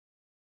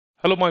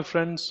Hello my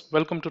friends,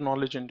 welcome to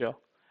Knowledge India.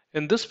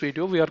 In this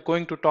video, we are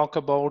going to talk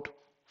about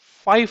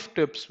 5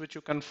 tips which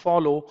you can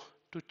follow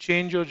to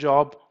change your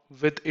job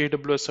with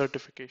AWS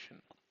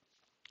certification.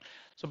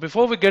 So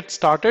before we get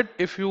started,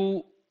 if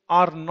you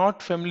are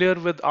not familiar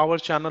with our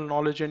channel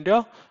Knowledge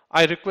India,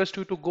 I request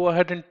you to go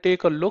ahead and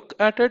take a look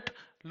at it.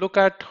 Look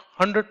at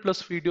 100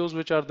 plus videos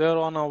which are there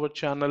on our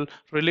channel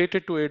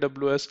related to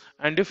AWS,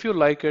 and if you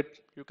like it,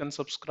 you can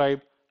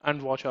subscribe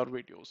and watch our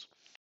videos.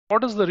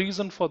 What is the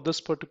reason for this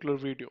particular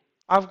video?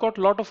 I've got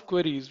a lot of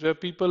queries where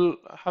people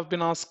have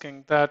been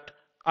asking that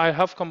I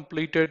have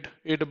completed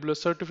AWS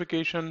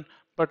certification,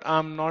 but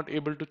I'm not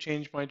able to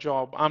change my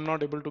job. I'm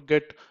not able to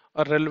get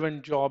a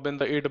relevant job in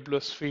the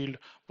AWS field.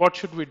 What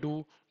should we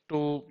do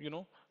to,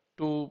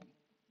 to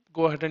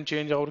go ahead and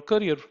change our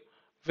career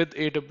with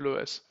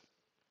AWS?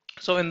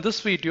 So in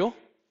this video,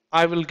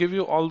 I will give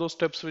you all those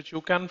steps which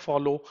you can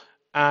follow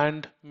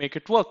and make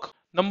it work.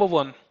 Number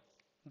one,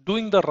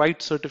 doing the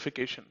right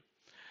certification.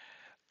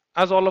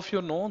 As all of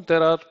you know,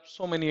 there are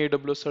so many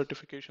AWS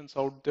certifications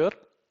out there.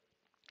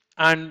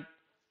 And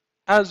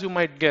as you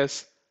might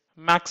guess,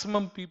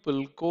 maximum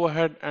people go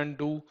ahead and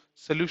do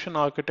solution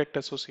architect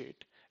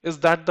associate. Is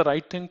that the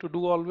right thing to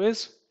do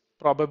always?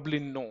 Probably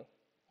no.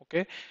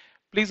 Okay.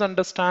 Please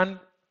understand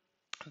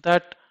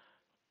that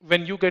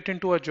when you get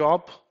into a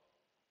job,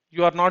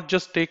 you are not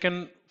just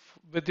taken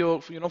with your,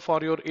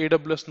 for your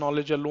AWS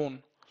knowledge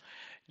alone.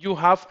 You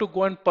have to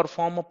go and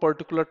perform a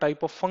particular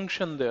type of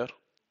function there.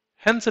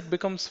 Hence, it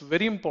becomes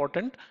very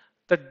important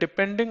that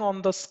depending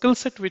on the skill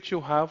set which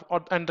you have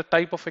and the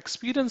type of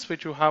experience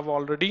which you have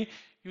already,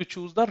 you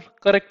choose the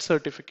correct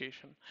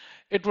certification.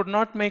 It would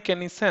not make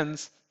any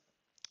sense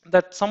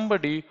that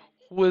somebody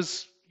who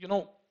is,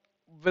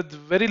 with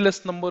very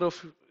less number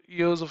of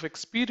years of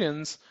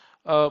experience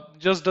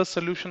just does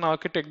solution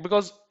architect,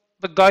 because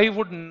the guy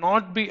would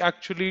not be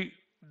actually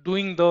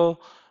doing the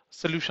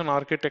solution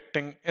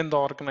architecting in the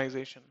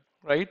organization,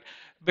 right?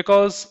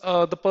 Because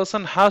the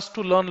person has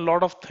to learn a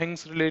lot of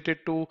things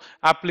related to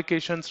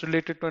applications,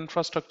 related to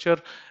infrastructure,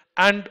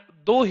 and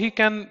though he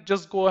can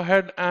just go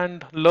ahead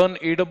and learn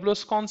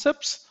AWS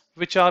concepts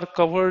which are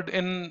covered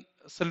in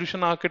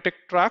solution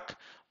architect track,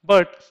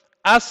 but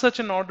as such,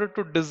 in order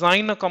to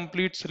design a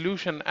complete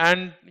solution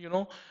and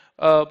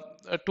uh,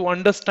 to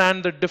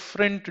understand the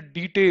different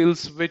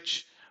details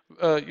which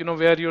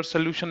where your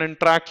solution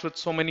interacts with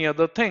so many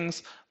other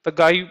things, the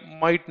guy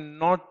might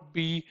not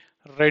be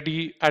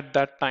ready at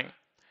that time.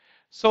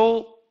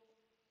 So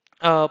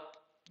uh,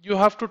 you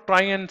have to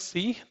try and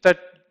see that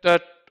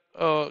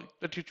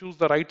you choose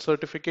the right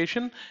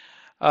certification.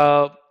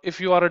 If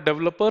you are a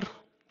developer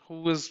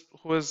who is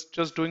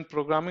just doing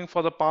programming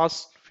for the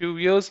past few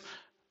years,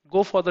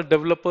 go for the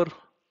developer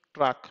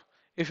track.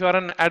 If you are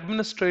an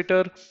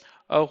administrator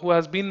who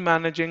has been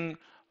managing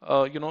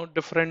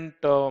different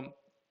Windows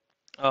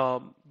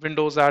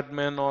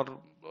admin or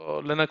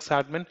Linux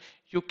admin,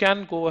 you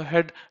can go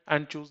ahead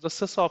and choose the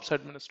sysops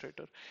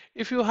administrator.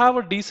 If you have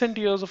a decent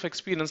years of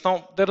experience,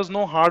 now there is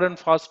no hard and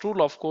fast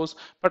rule, of course,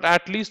 but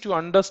at least you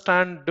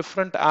understand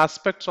different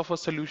aspects of a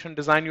solution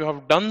design. You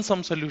have done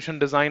some solution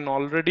design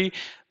already.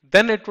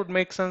 Then it would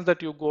make sense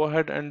that you go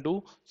ahead and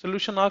do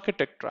solution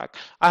architect track.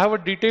 I have a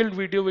detailed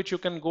video which you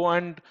can go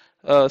and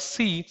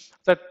see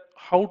that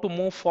how to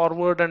move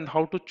forward and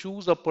how to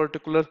choose a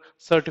particular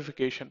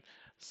certification.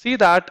 See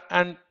that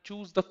and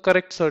choose the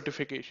correct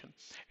certification.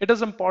 It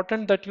is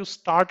important that you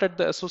start at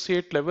the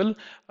associate level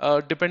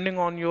depending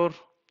on your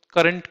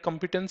current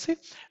competency,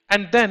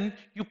 and then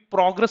you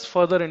progress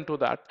further into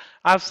that.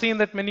 I've seen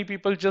that many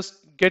people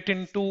just get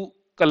into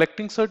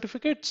collecting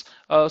certificates,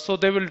 so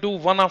they will do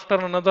one after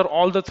another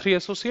all the 3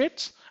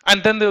 associates,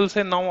 and then they will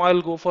say now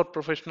I'll go for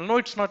professional. No,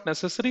 it's not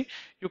necessary.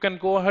 You can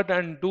go ahead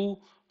and do,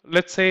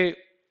 let's say,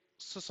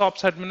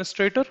 SysOps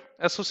administrator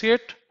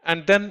associate,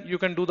 and then you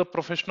can do the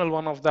professional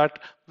one of that,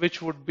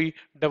 which would be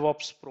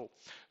DevOps Pro.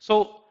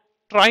 So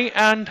try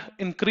and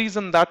increase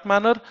in that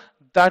manner.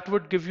 That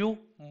would give you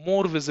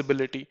more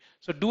visibility.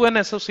 So do an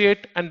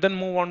associate and then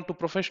move on to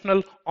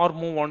professional or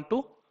move on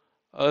to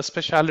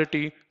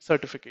specialty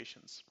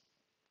certifications.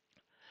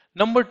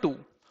 Number two,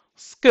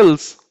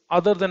 skills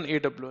other than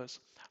AWS.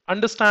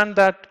 Understand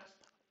that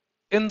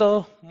in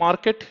the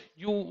market,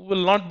 you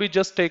will not be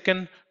just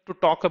taken to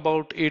talk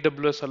about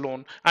AWS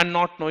alone and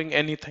not knowing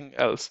anything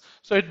else.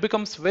 So it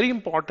becomes very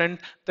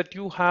important that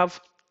you have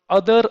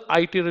other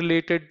IT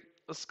related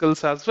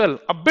skills as well.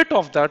 A bit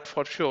of that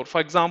for sure.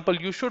 For example,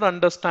 you should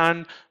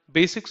understand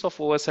basics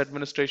of OS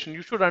administration.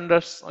 You should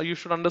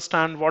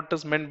understand what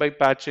is meant by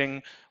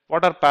patching,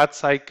 what are patch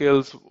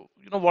cycles,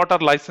 what are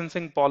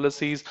licensing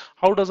policies,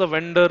 how does a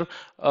vendor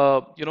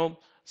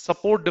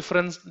support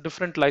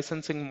different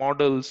licensing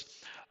models.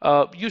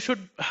 You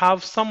should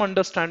have some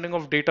understanding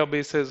of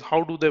databases.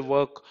 How do they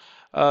work?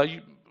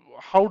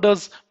 How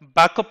does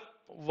backup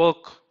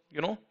work?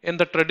 In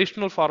the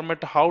traditional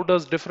format, how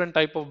does different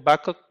type of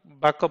backup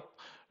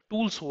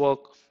tools work?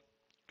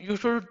 You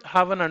should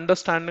have an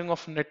understanding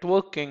of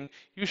networking.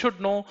 You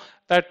should know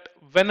that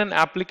when an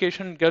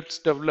application gets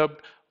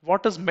developed,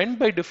 what is meant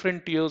by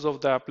different tiers of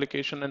the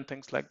application and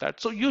things like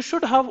that. So you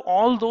should have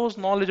all those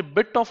knowledge, a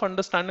bit of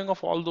understanding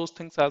of all those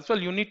things as well.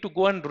 You need to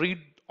go and read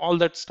all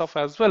that stuff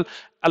as well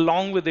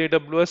along with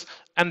AWS,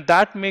 and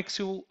that makes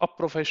you a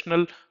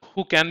professional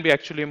who can be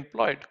actually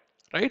employed,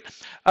 right?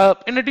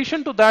 In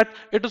addition to that,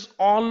 it is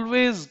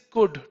always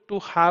good to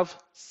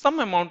have some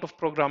amount of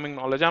programming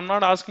knowledge. I'm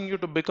not asking you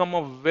to become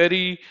a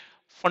very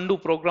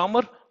fundu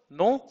programmer,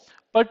 no,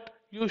 but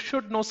you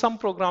should know some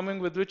programming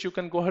with which you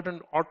can go ahead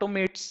and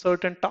automate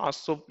certain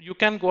tasks. So you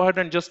can go ahead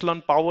and just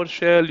learn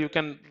PowerShell, you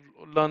can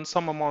learn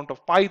some amount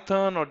of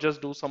Python or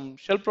just do some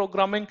shell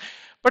programming,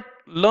 but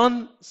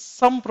learn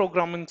some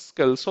programming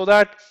skills so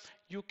that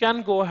you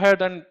can go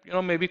ahead and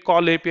maybe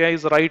call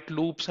APIs, write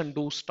loops and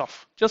do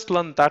stuff. Just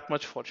learn that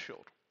much for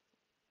sure.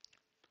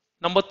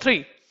 Number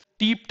three,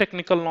 deep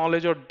technical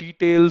knowledge or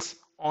details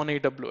on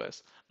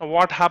AWS. Now,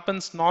 what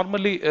happens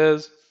normally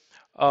is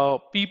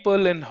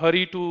people in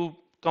hurry to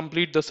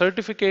complete the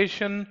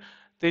certification,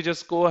 they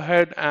just go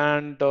ahead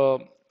and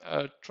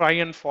try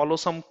and follow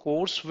some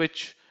course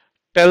which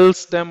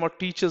tells them or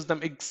teaches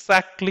them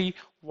exactly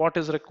what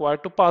is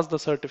required to pass the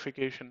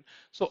certification.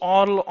 So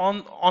all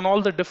on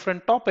all the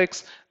different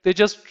topics, they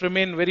just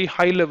remain very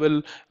high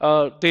level.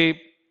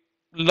 They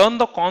learn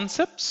the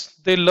concepts,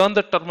 they learn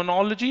the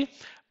terminology,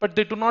 but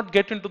they do not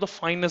get into the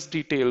finest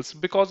details,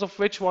 because of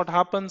which what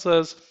happens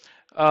is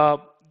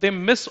they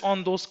miss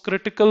on those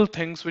critical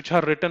things which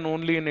are written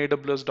only in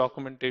AWS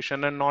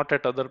documentation and not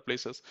at other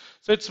places.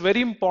 So it's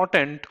very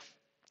important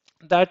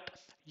that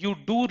you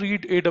do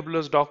read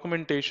AWS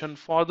documentation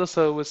for the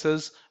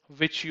services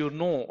which you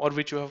know or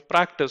which you have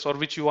practiced or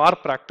which you are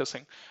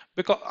practicing.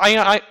 Because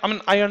I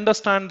mean I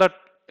understand that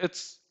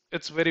it's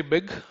very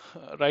big,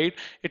 right?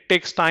 It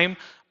takes time,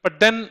 but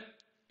then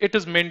it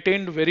is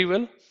maintained very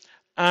well,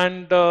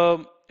 and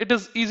it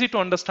is easy to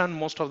understand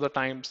most of the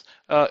times.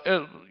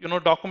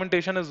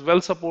 Documentation is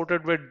well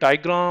supported with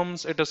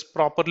diagrams. It is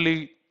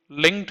properly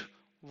linked.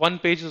 One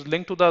page is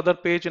linked to the other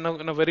page in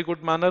a very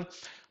good manner.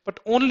 But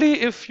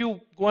only if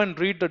you go and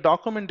read the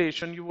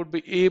documentation, you would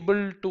be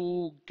able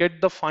to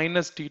get the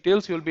finest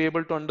details. You'll be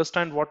able to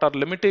understand what are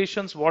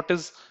limitations, what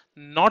is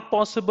not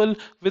possible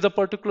with a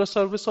particular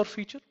service or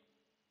feature.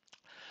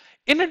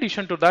 In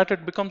addition to that,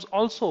 it becomes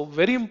also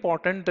very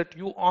important that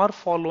you are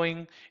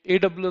following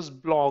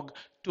AWS blog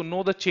to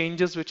know the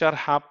changes which are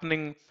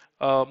happening,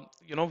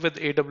 with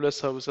AWS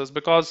services,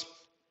 because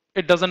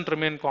it doesn't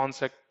remain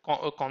constant.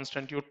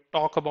 You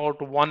talk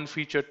about one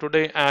feature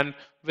today, and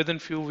within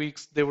few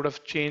weeks they would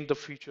have changed the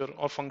feature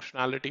or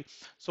functionality.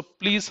 So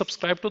please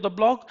subscribe to the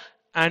blog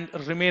and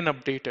remain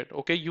updated.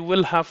 Okay, you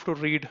will have to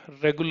read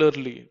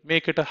regularly.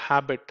 Make it a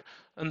habit.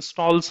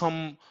 Install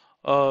some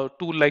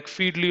tool like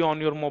Feedly on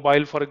your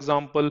mobile, for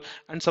example,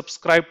 and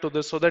subscribe to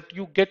this so that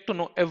you get to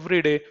know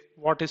every day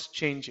what is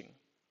changing.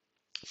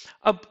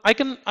 I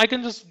can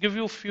just give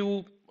you a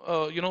few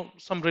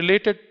some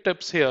related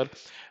tips here.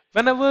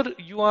 Whenever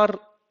you are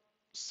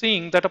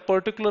seeing that a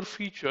particular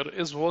feature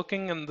is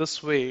working in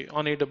this way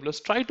on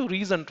AWS, try to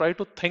reason, try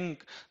to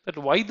think that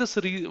why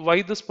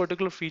this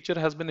particular feature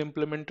has been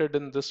implemented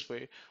in this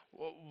way.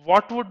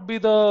 What would be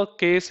the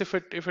case if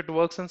it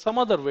works in some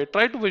other way?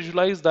 Try to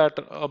visualize that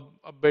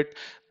a bit.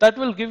 That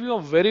will give you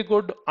a very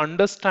good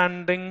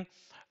understanding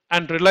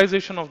and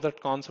realization of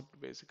that concept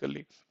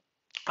basically.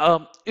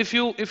 If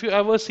you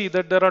ever see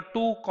that there are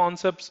two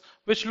concepts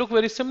which look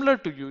very similar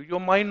to you, your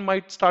mind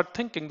might start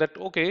thinking that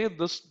okay,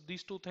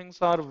 these two things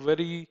are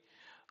very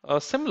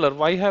similar.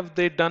 Why have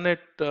they done it?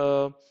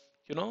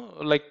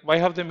 Like why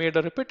have they made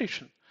a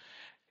repetition?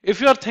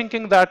 If you are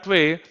thinking that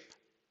way,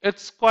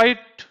 it's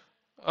quite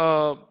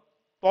uh,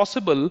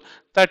 possible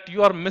that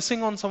you are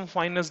missing on some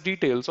finest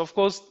details. Of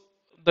course,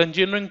 the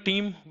engineering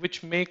team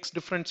which makes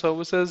different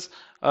services,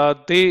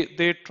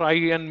 they try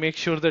and make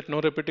sure that no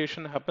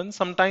repetition happens.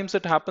 Sometimes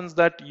it happens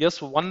that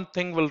yes, one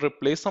thing will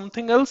replace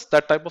something else.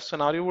 That type of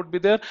scenario would be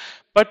there.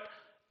 But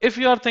if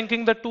you are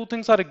thinking that two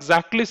things are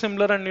exactly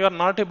similar and you are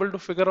not able to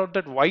figure out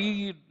that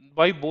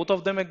why both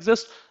of them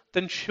exist,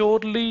 then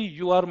surely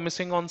you are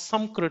missing on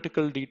some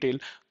critical detail.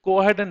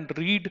 Go ahead and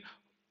read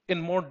in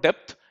more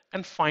depth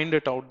and find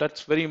it out.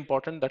 That's very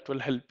important. That will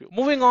help you.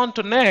 Moving on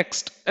to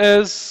next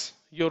is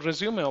your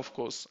resume, of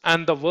course,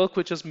 and the work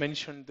which is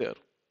mentioned there.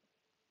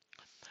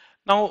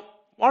 Now,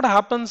 what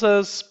happens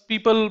is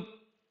people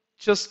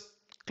just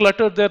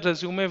clutter their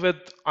resume with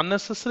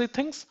unnecessary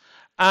things,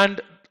 and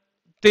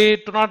they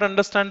do not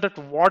understand that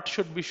what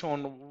should be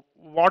shown,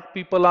 what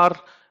people are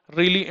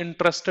really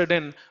interested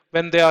in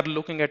when they are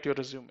looking at your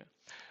resume.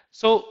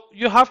 So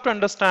you have to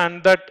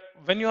understand that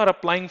when you are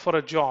applying for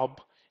a job,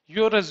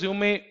 your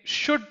resume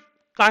should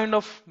kind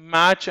of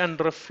match and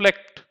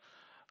reflect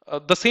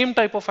the same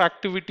type of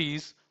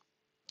activities,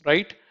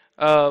 right?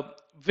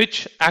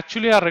 Which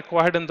actually are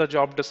required in the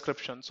job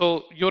description.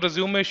 So your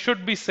resume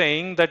should be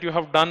saying that you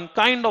have done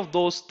kind of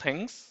those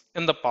things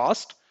in the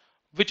past,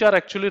 which are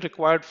actually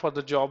required for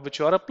the job which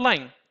you are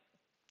applying.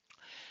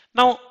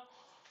 Now,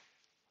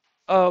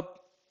 uh,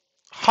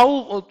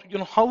 how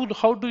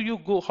do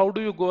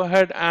you go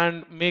ahead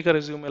and make a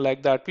resume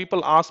like that?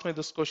 People ask me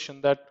this question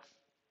that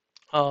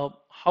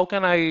how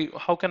can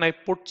I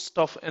put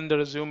stuff in the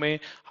resume?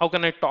 How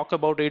can I talk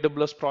about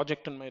AWS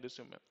project in my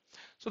resume?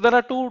 So there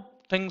are two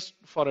things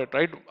for it,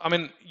 right? I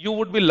mean, you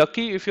would be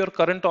lucky if your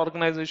current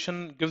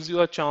organization gives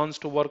you a chance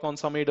to work on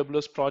some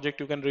AWS project.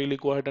 You can really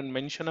go ahead and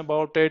mention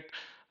about it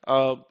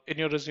in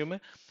your resume.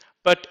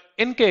 But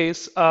in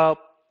case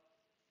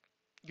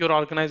your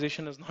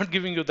organization is not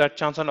giving you that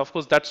chance, and of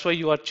course that's why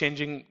you are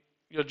changing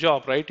your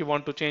job, right? You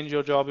want to change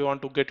your job, you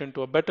want to get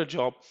into a better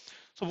job.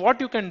 So what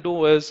you can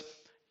do is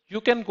you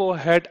can go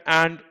ahead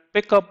and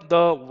pick up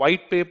the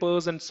white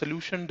papers and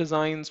solution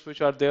designs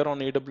which are there on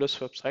AWS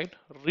website,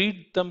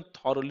 read them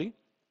thoroughly,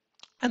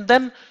 and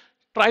then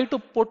try to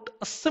put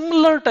a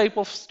similar type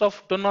of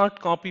stuff. Do not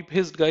copy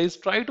paste, guys.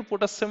 Try to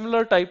put a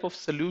similar type of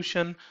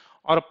solution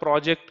or a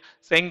project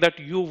saying that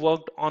you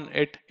worked on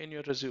it in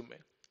your resume,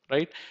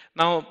 right?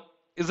 Now,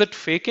 is it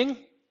faking?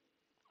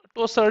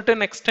 To a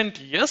certain extent,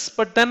 yes,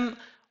 but then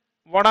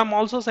what I'm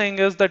also saying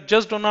is that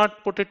just do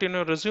not put it in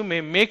your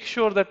resume. Make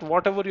sure that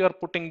whatever you are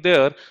putting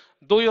there,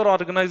 though your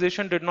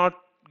organization did not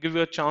give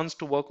you a chance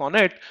to work on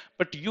it,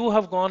 but you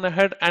have gone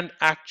ahead and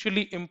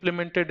actually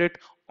implemented it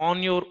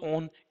on your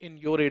own in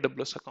your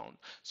AWS account.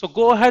 So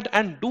go ahead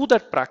and do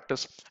that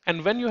practice.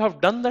 And when you have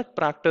done that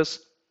practice,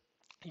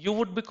 you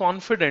would be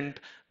confident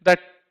that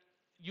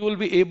you will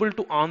be able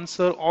to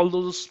answer all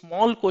those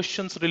small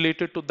questions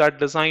related to that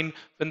design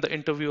when the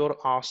interviewer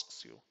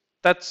asks you.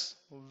 That's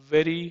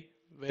very,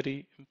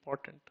 very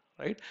important,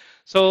 right?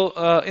 So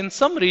in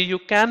summary, you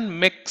can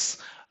mix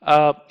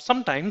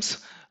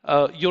sometimes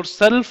your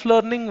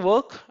self-learning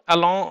work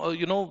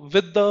along,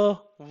 with the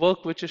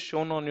work which is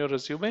shown on your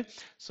resume.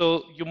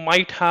 So you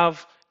might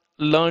have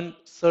learned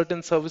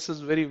certain services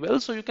very well,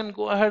 so you can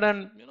go ahead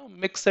and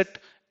mix it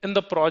in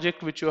the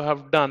project which you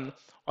have done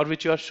or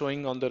which you are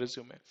showing on the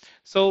resume.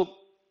 So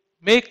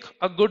make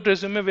a good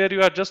resume where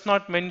you are just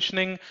not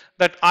mentioning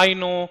that I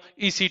know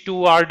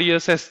EC2,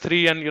 RDS,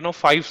 S3, and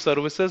 5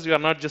 services. You are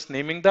not just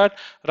naming that.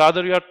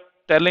 Rather, you are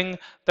telling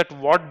that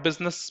what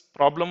business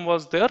problem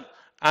was there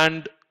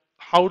and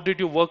how did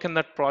you work in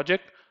that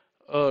project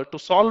to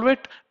solve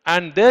it.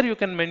 And there you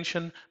can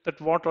mention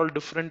that what all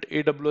different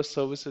AWS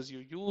services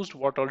you used,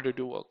 what all did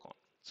you work on.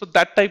 So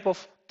that type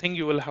of thing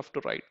you will have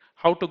to write.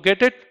 How to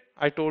get it?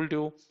 I told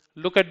you,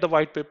 look at the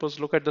white papers,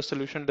 look at the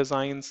solution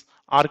designs,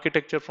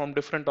 architecture from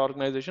different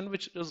organizations,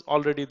 which is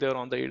already there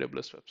on the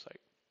AWS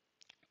website.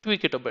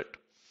 Tweak it a bit.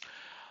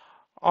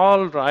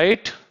 All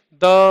right.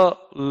 The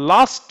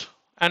last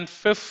and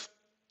fifth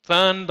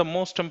and the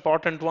most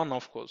important one,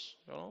 of course,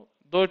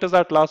 though it is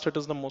at last, it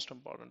is the most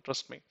important.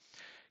 Trust me.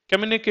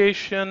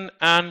 Communication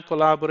and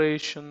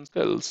collaboration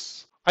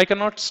skills. I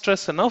cannot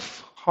stress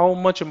enough how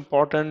much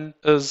important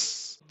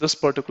is this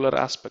particular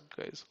aspect,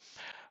 guys.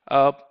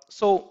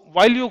 So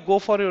while you go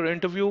for your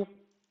interview,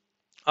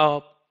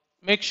 uh,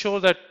 make sure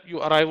that you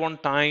arrive on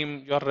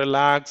time, you are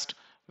relaxed,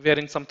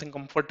 wearing something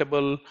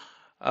comfortable,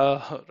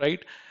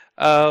 right?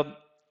 Uh,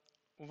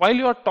 while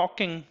you are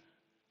talking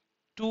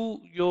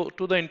to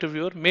the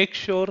interviewer, make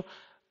sure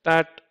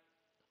that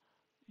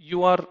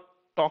you are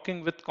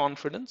talking with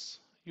confidence.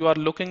 You are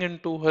looking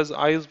into his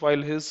eyes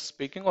while he's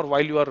speaking or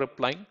while you are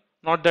replying,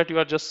 not that you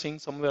are just seeing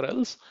somewhere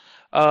else.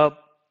 Uh,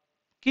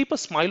 keep a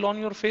smile on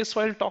your face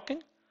while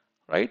talking,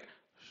 right?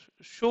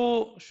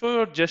 Show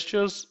your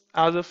gestures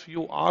as if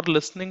you are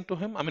listening to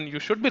him. I mean, you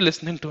should be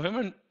listening to him,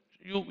 and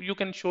you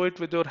can show it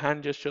with your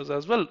hand gestures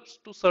as well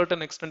to a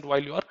certain extent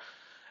while you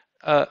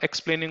are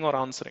explaining or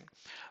answering.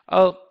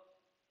 Uh,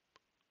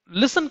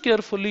 listen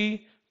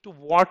carefully to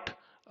what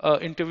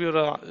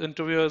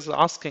interviewer is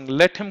asking.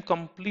 Let him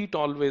complete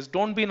always.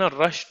 Don't be in a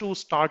rush to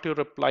start your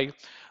reply.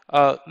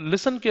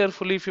 Listen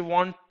carefully. If you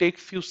want, take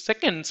few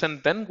seconds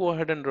and then go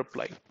ahead and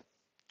reply.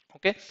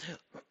 Okay.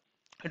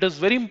 It is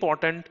very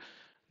important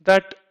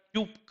that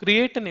you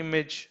create an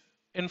image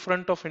in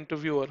front of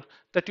interviewer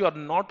that you are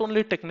not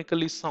only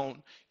technically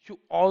sound, you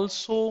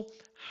also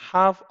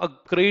have a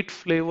great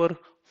flavor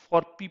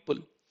for people,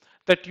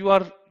 that you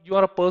are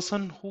a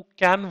person who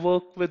can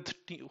work with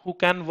team,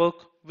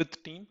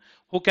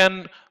 who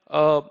can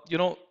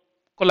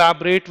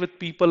collaborate with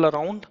people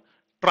around,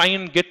 try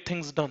and get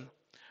things done.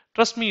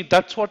 Trust me,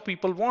 that's what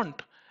people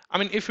want. I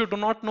mean, if you do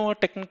not know a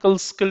technical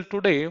skill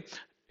today,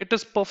 it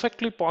is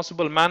perfectly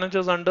possible.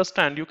 Managers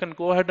understand. You can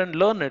go ahead and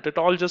learn it. It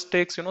all just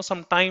takes,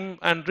 some time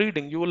and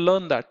reading. You will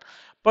learn that.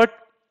 But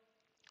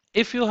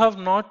if you have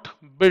not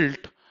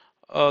built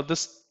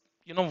this,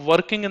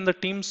 working in the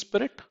team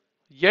spirit,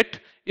 yet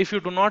if you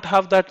do not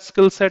have that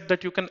skill set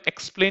that you can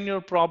explain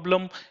your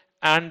problem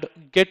and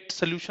get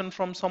solution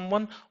from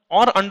someone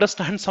or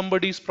understand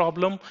somebody's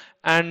problem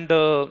and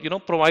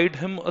provide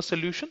him a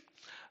solution,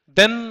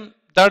 then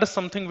that is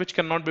something which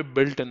cannot be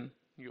built in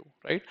you,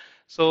 right?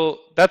 So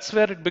that's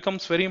where it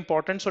becomes very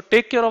important. So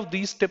take care of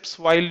these tips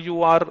while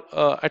you are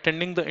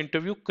attending the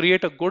interview.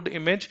 Create a good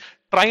image.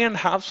 Try and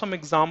have some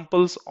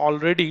examples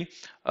already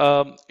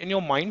in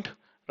your mind,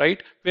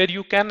 right, where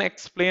you can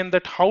explain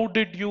that how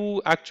did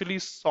you actually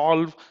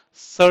solve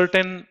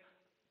certain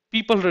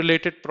people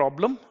related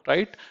problem,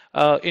 right?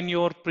 In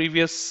your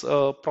previous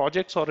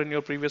projects or in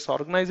your previous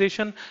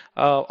organization.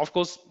 Of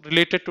course,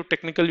 related to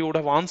technical, you would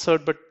have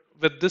answered, but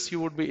with this, you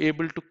would be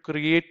able to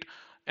create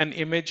an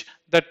image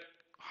that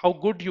how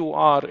good you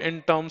are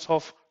in terms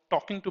of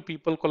talking to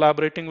people,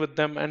 collaborating with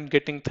them, and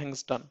getting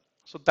things done.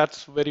 So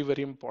that's very,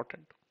 very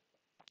important.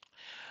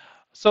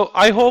 So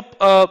I hope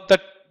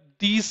that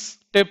these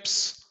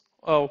tips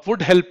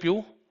would help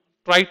you.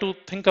 Try to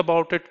think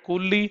about it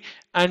coolly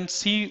and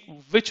see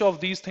which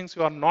of these things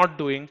you are not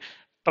doing.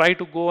 Try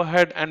to go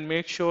ahead and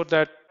make sure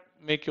that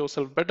make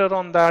yourself better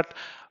on that.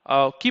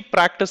 Keep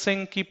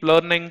practicing, keep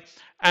learning.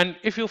 And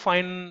if you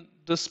find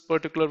this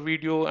particular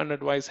video and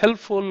advice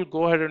helpful,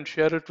 go ahead and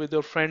share it with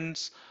your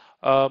friends,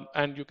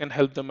 and you can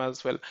help them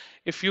as well.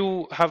 If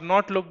you have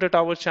not looked at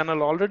our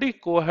channel already,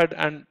 go ahead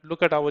and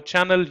look at our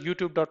channel,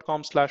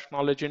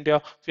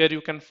 youtube.com/knowledgeindia, where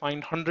you can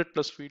find 100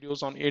 plus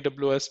videos on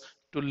AWS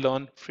to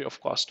learn free of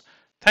cost.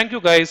 Thank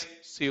you guys.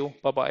 See you.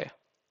 Bye bye.